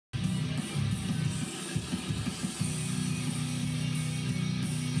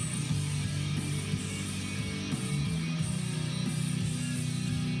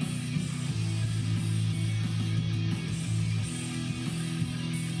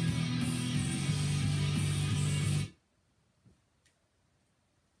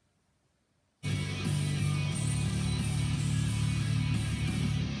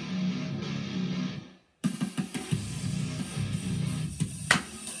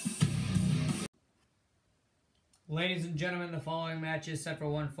Ladies and gentlemen, the following match is set for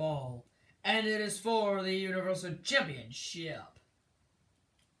one fall, and it is for the Universal Championship.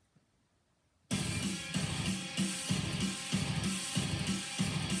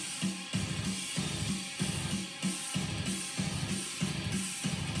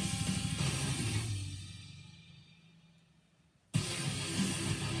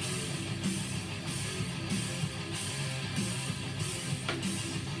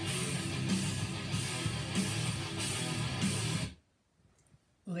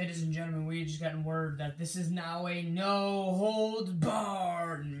 Ladies and gentlemen, we just gotten word that this is now a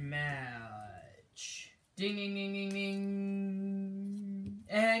no-holds-barred match. Ding, ding, ding, ding, ding.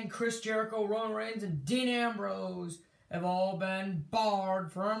 And Chris Jericho, Roman Reigns, and Dean Ambrose have all been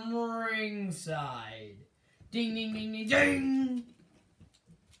barred from ringside. Ding, ding, ding, ding, ding.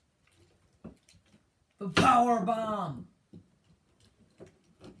 The power bomb.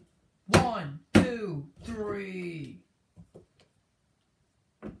 1, 2, 3.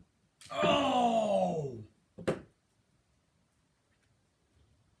 Oh!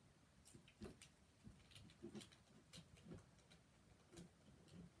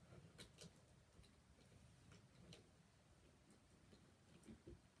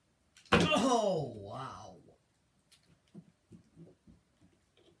 Oh, wow.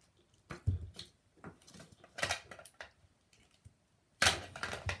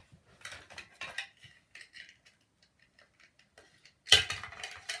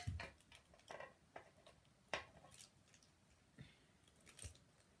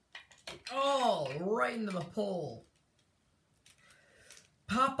 Oh, right into the pole.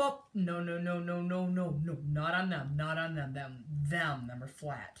 Pop up. No, no, no, no, no, no, no. Not on them. Not on them. Them are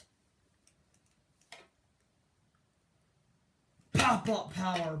flat. Pop up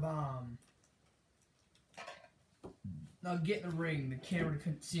power bomb. Now get in the ring. The camera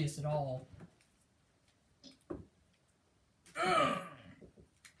couldn't see us at all. Ugh.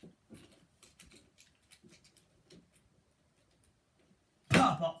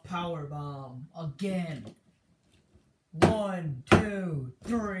 Pop-up power bomb again. 1, 2,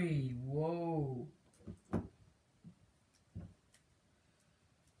 3. Whoa.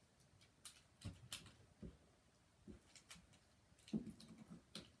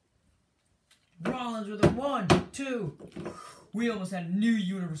 Rollins with a 1, 2. We almost had a new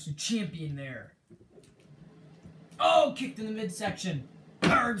Universal Champion there. Oh, kicked in the midsection.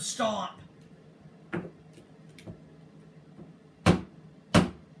 Curb stomp.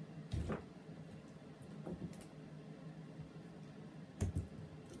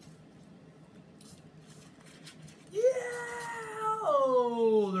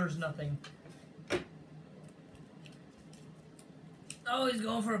 There's nothing. Oh, he's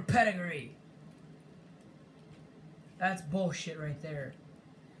going for a pedigree. That's bullshit right there.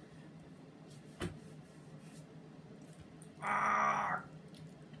 Ah.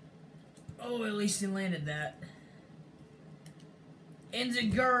 Oh, at least he landed that.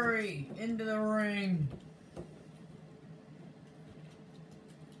 Enziguri into the ring.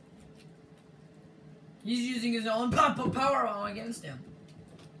 He's using his own pop-up powerbomb against him.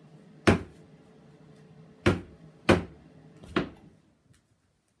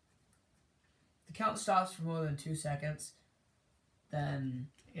 The count stops for more than 2 seconds, then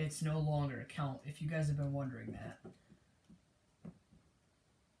it's no longer a count, if you guys have been wondering that.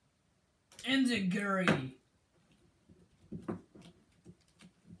 Enziguri.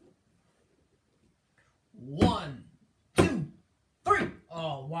 1, 2, 3.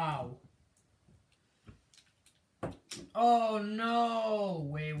 Oh, wow. Oh, no.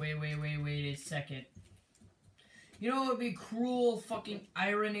 Wait a second. You know what would be cruel fucking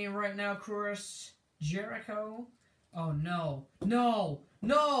irony right now, Chris Jericho? Oh, no. No!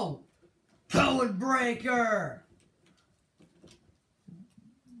 No! Code breaker!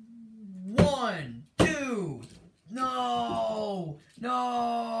 1, 2. No!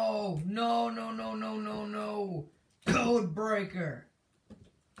 No! No, no, no, no, no, no. Code breaker.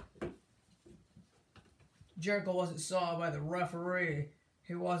 Jericho wasn't saw by the referee.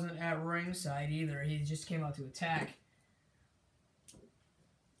 He wasn't at ringside either. He just came out to attack.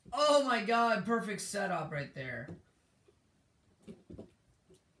 Oh my god, perfect setup right there.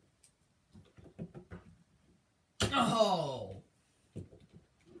 Oh.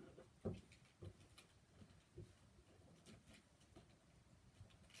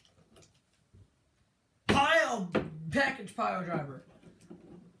 Package pile driver.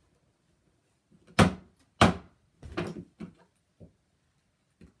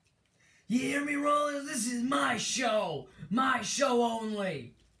 You hear me, Rollins? This is my show. My show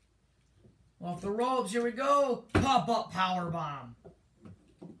only. Off the ropes, here we go. Pop-up powerbomb.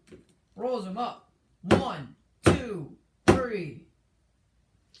 Rolls him up. 1, 2. victory.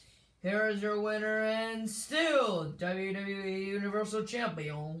 Here is your winner and still WWE Universal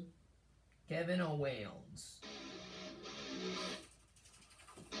Champion, Kevin Owens.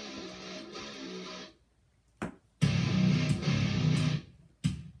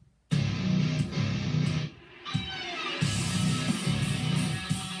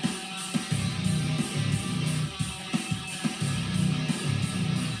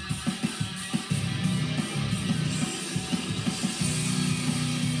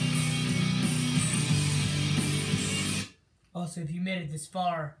 Also, if you made it this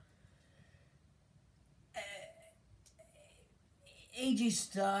far, AJ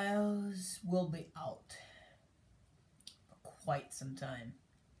Styles will be out for quite some time.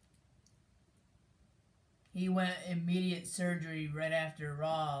 He went immediate surgery right after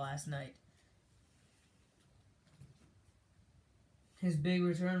Raw last night. His big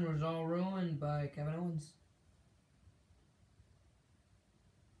return was all ruined by Kevin Owens.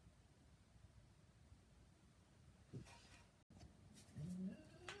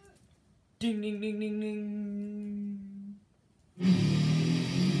 Ding, ding, ding, ding, ding.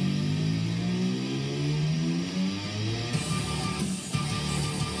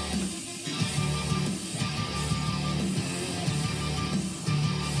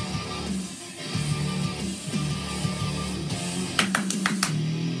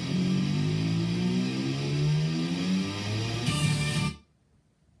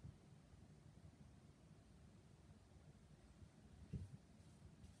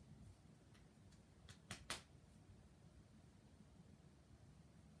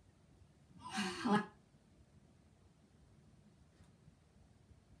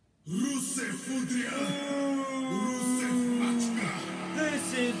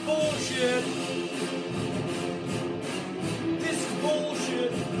 This is bullshit. This is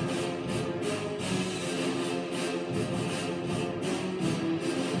bullshit.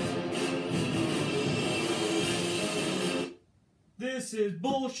 This is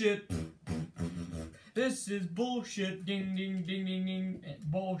bullshit. This is bullshit. Ding, ding, ding, ding, ding.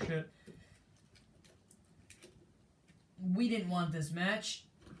 Bullshit. We didn't want this match.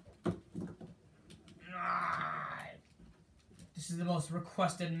 This is the most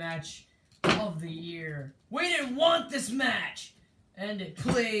requested match of the year. We didn't want this match! End it,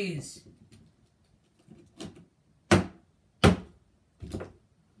 please.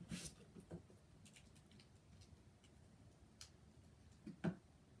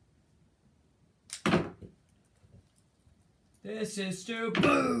 This is stupid.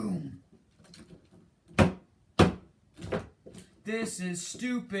 Boom! This is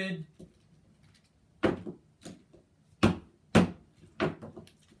stupid.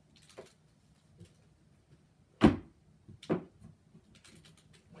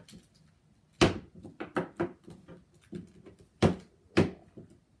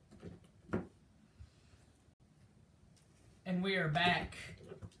 And we are back.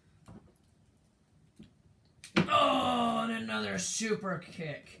 Oh, and another super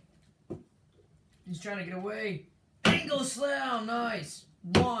kick. He's trying to get away. Angle slam, nice.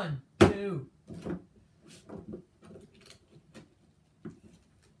 1, 2.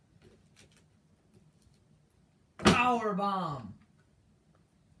 Power bomb.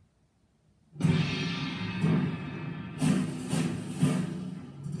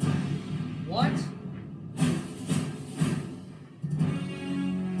 What?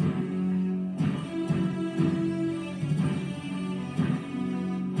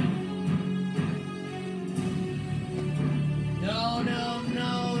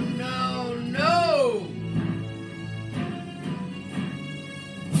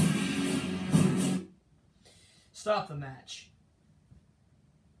 Stop the match.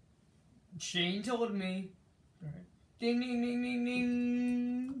 Shane told me. Right. Ding, ding, ding, ding,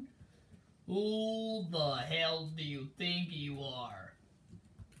 ding. Who the hell do you think you are?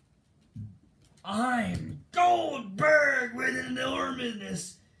 I'm Goldberg with an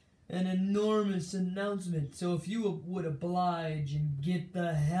enormous announcement. So if you would oblige and get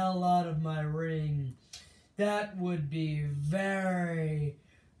the hell out of my ring, that would be very,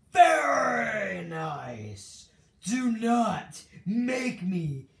 very nice. Do not make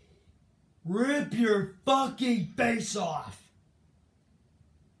me rip your fucking face off.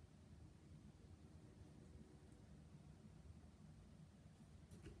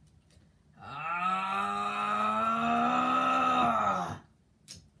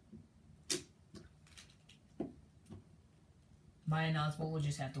 My announcement will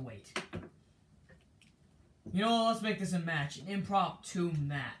just have to wait. You know, let's make this a match. An impromptu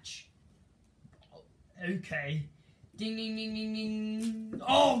match. Okay. Ding, ding, ding, ding, ding.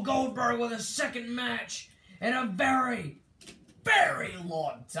 Oh, Goldberg with a second match. And a very, very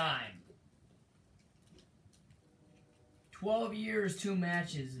long time. 12 years, 2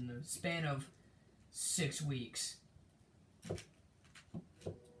 matches in the span of 6 weeks.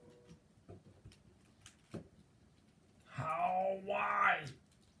 How wise?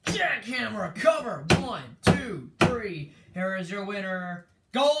 Jackhammer cover. 1, 2, 3. Here is your winner,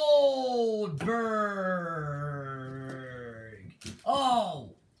 Goldberg.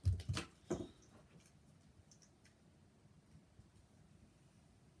 Oh.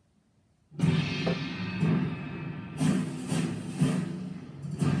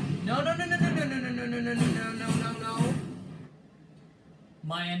 No.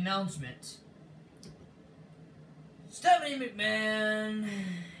 My announcement. Stephanie McMahon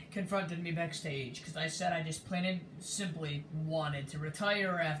confronted me backstage because I said I just plain and simply wanted to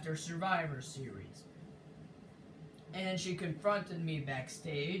retire after Survivor Series. And she confronted me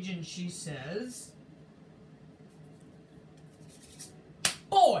backstage and she says,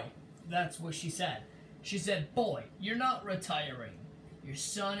 "Boy," that's what she said. She said, "Boy, you're not retiring. Your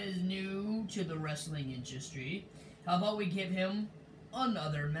son is new to the wrestling industry. How about we give him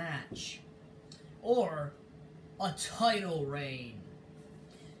another match? Or a title reign."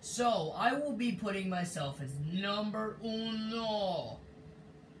 So, I will be putting myself as number one,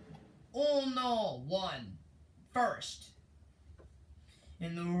 first,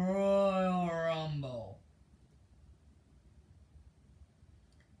 in the Royal Rumble.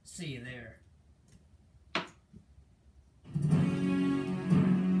 See you there.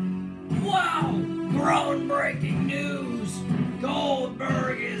 Wow! Groundbreaking news!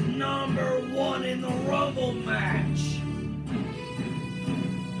 Goldberg is number 1 in the Rumble match!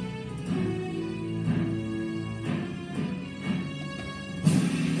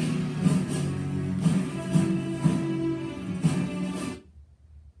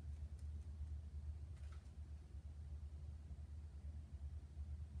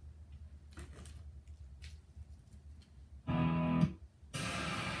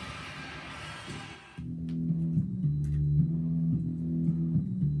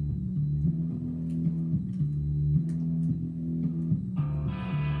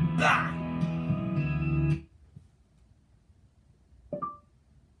 Bah!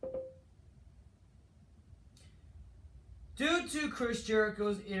 Due to Chris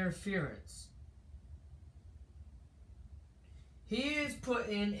Jericho's interference, he is put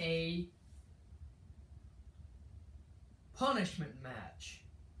in a punishment match.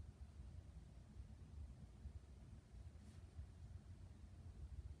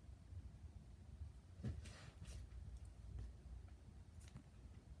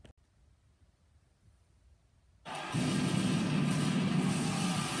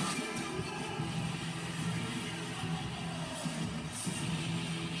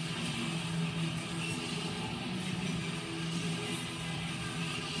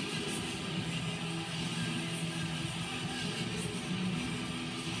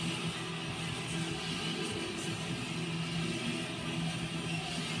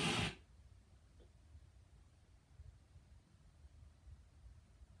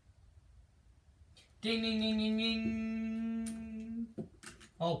 Ding, ding, ding, ding, ding.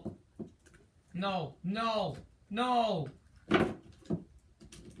 Oh. No.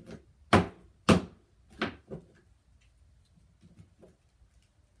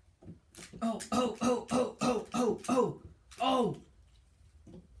 Oh.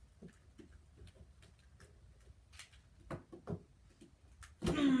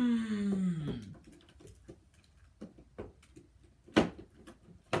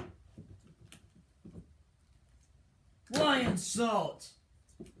 Lion salt.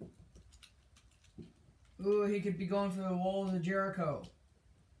 Ooh, he could be going for the walls of Jericho.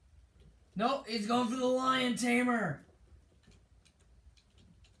 Nope, he's going for the lion tamer.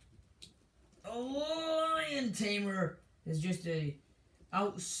 A lion tamer is just a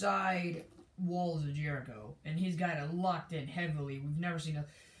outside walls of Jericho, and he's got it locked in heavily. We've never seen a.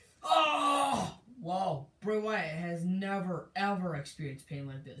 Oh, whoa! Bray Wyatt has never ever experienced pain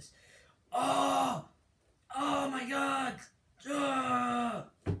like this. Oh my God!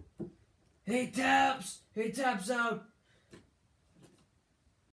 He taps out.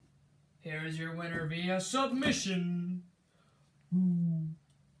 Here is your winner via submission,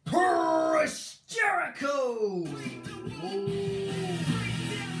 Chris Jericho.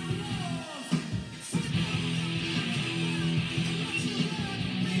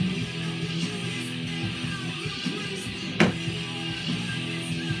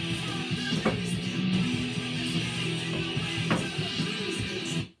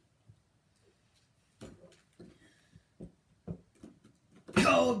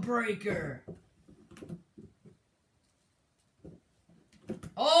 Code breaker.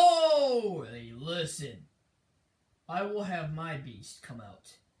 Oh, hey, listen. I will have my beast come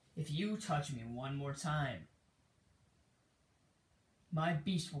out if you touch me one more time. My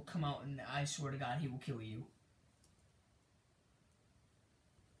beast will come out and I swear to God he will kill you.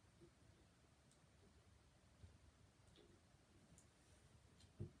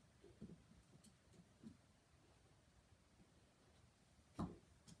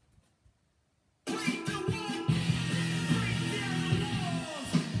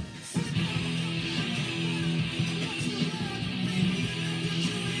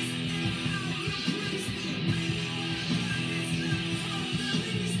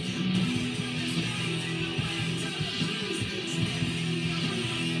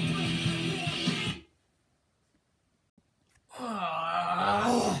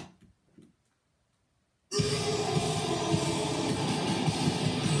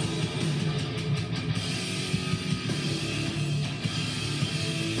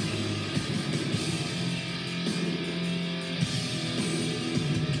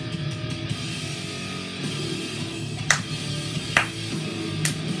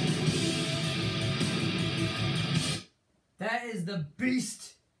 That is the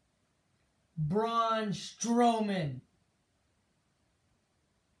Beast, Braun Strowman.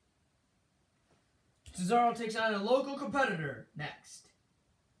 Cesaro takes on a local competitor next.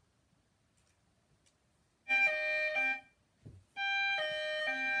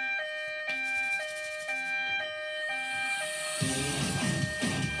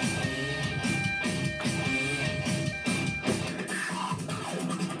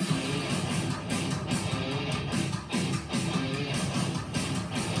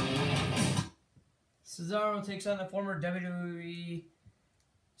 Cesaro takes on the former WWE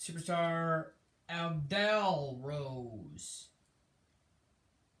superstar Aldal Rose.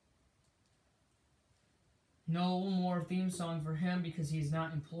 No more theme song for him because he's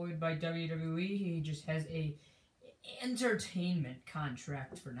not employed by WWE. He just has a entertainment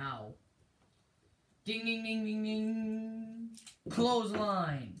contract for now. Ding, ding, ding, ding, ding.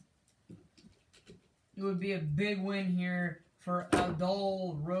 Clothesline. It would be a big win here for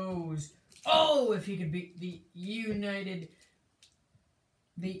Aldal Rose. Oh, if he could beat the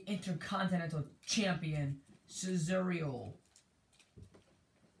Intercontinental Champion, Cesaro.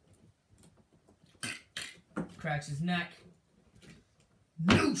 Cracks his neck.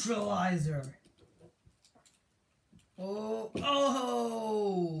 Neutralizer. Oh,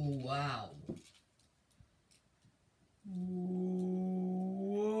 wow.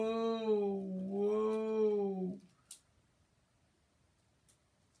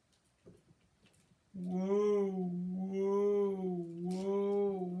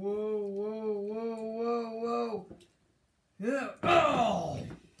 Yeah. Oh!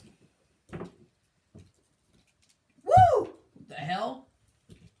 Woo! What the hell?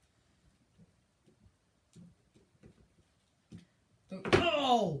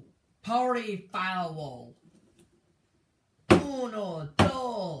 Oh! Party foul. Uno,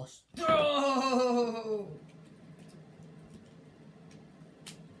 dos, oh!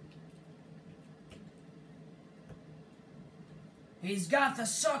 He's got the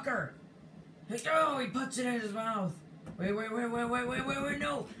sucker. Oh, he puts it in his mouth. Wait,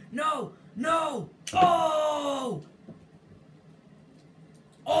 no! Oh!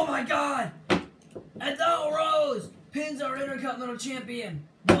 Oh my God! Aldal Rose pins our Intercontinental Champion.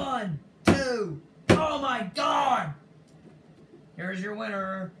 1, 2. Oh my God! Here's your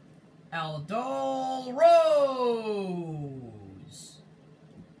winner, Aldal Rose.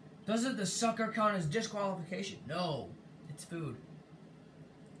 Doesn't the sucker count as disqualification? No, it's food.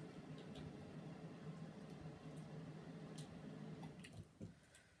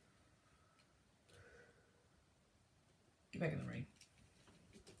 Back in the ring.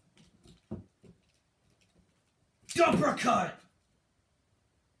 Uppercut!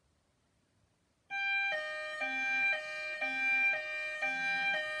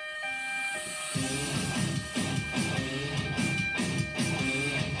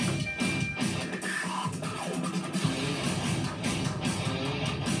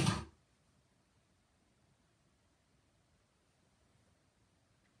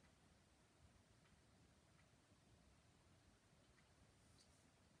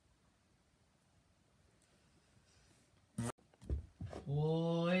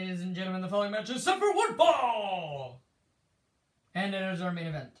 Ladies and gentlemen, the following match is set for one fall! And it is our main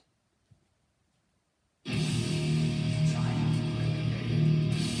event.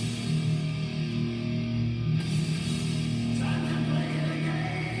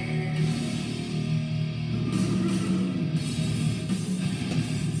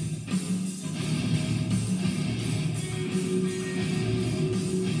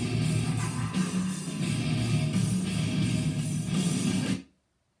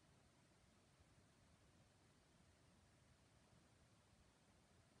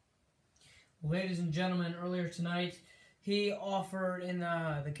 Ladies and gentlemen, earlier tonight, he offered in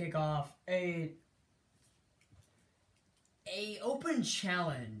the kickoff a open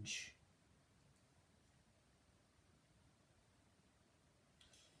challenge.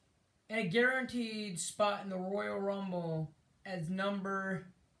 And a guaranteed spot in the Royal Rumble as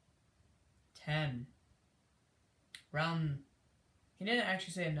number 10. He didn't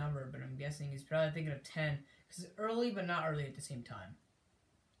actually say a number, but I'm guessing he's probably thinking of 10. Because it's early, but not early at the same time.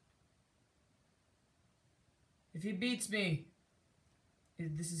 If he beats me,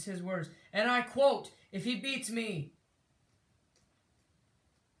 this is his words, and I quote, if he beats me,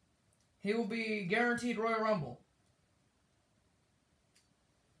 he will be guaranteed Royal Rumble.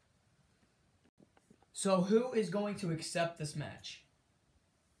 So who is going to accept this match?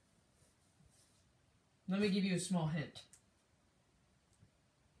 Let me give you a small hint.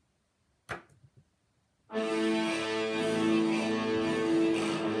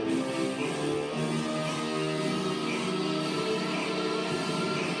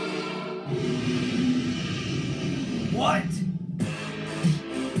 What?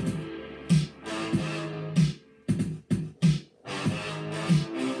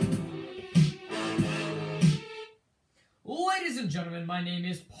 Ladies and gentlemen, my name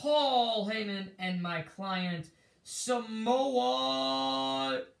is Paul Heyman, and my client, Samoa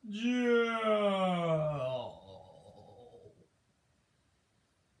Joe.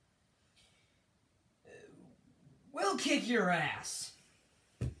 We'll kick your ass.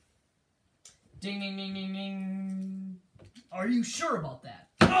 Ding, ding, ding, ding, ding. Are you sure about that?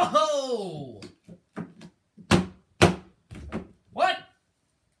 Oh! What?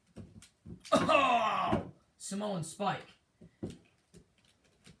 Oh! Samoan Spike.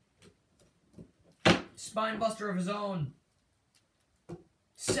 Spine buster of his own.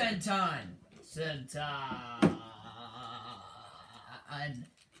 Senton.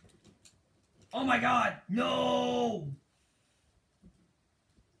 Oh my god! No!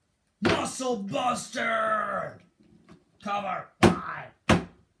 Muscle buster! Cover! Why? Oh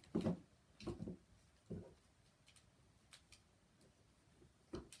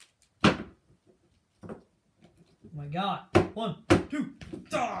my god. 1, 2,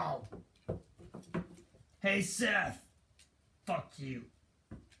 oh! Hey Seth! Fuck you.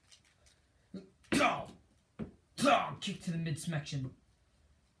 Oh! Oh! Kick to the midsection.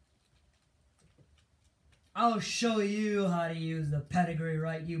 I'll show you how to use the pedigree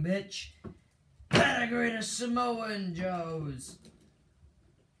right, you bitch. Pedigree to Samoan Joes.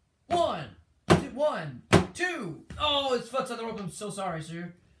 1, 2. Oh, his foot's on the rope. I'm so sorry,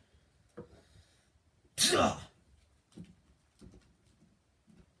 sir.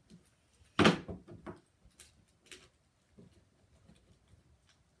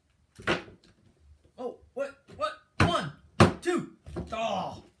 Oh, what? 1, 2.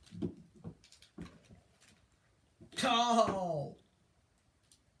 Oh. Oh.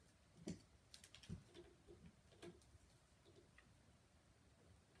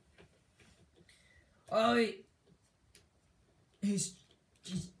 Oh, he's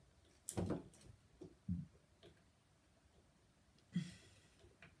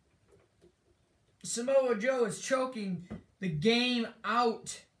Samoa Joe is choking the game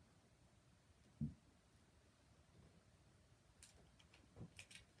out.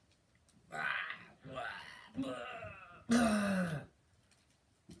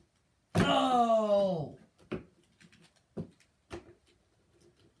 Oh.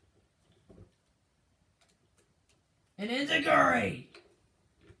 An enziguri.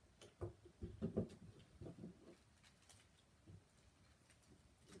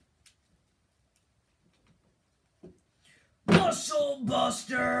 Muscle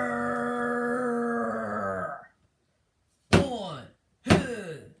buster. 1,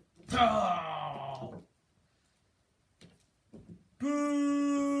 2, oh. Boo!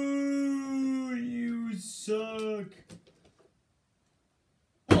 You suck.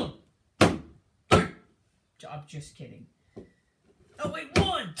 1, 2, 3. I'm just kidding. Oh wait,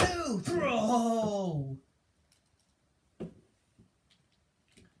 1, 2, throw.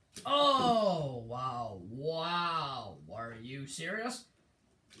 Oh wow, wow. Are you serious?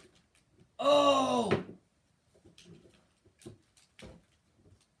 Oh.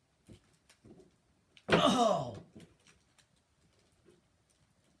 Oh.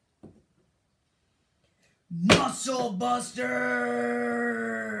 Muscle buster!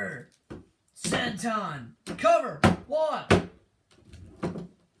 Senton! Cover! 1!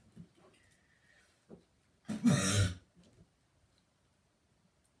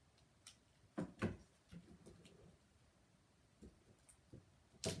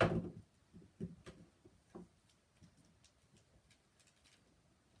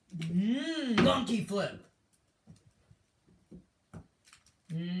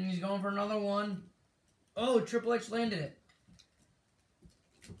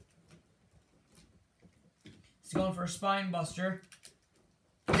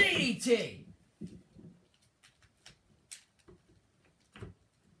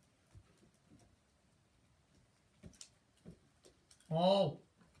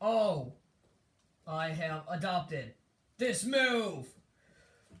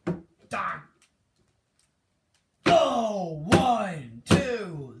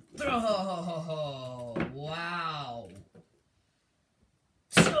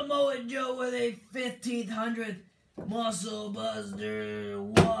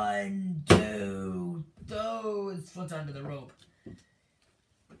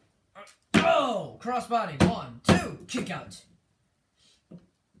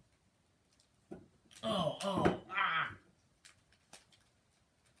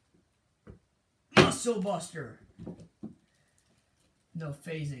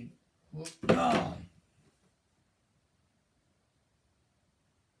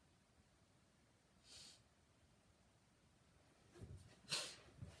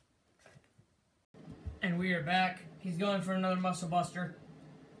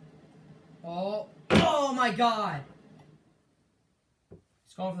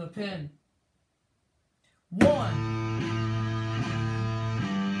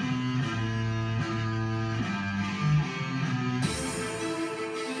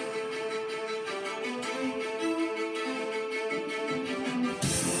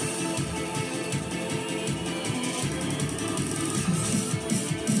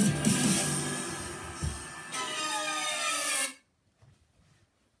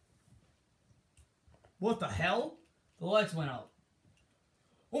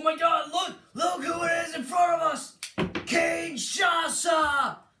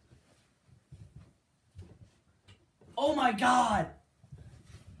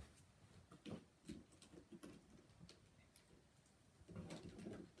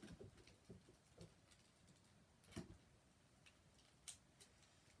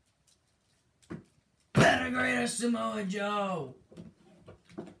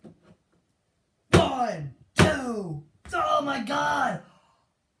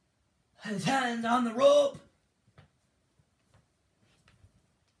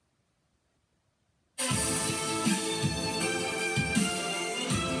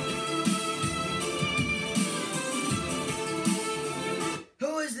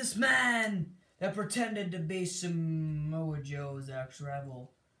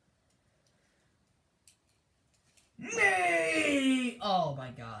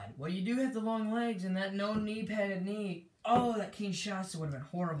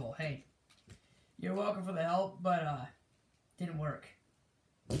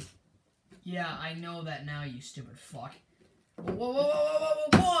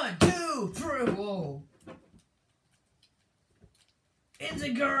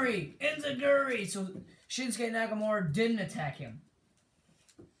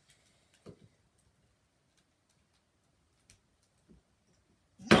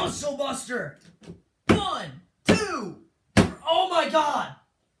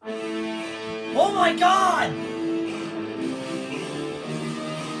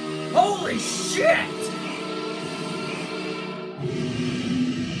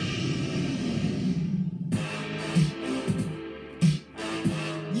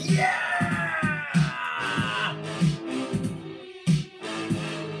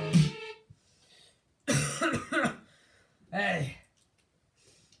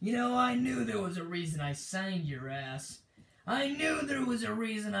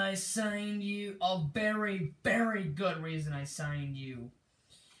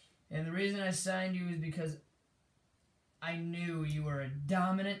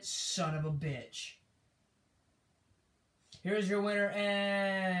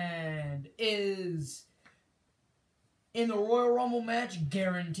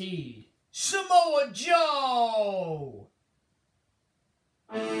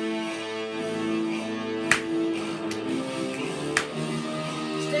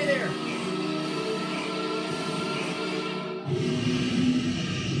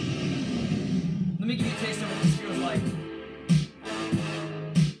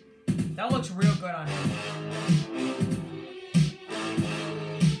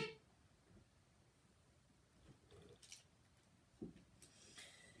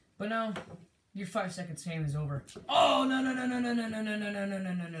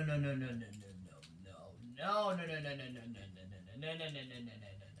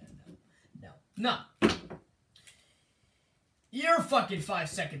 Your fucking 5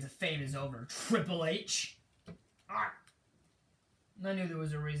 seconds of fame is over, Triple H. Ah. I knew there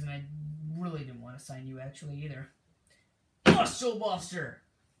was a reason I really didn't want to sign you, actually, either. Muscle Buster!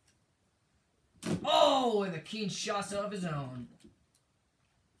 Oh, and the keen shots of his own.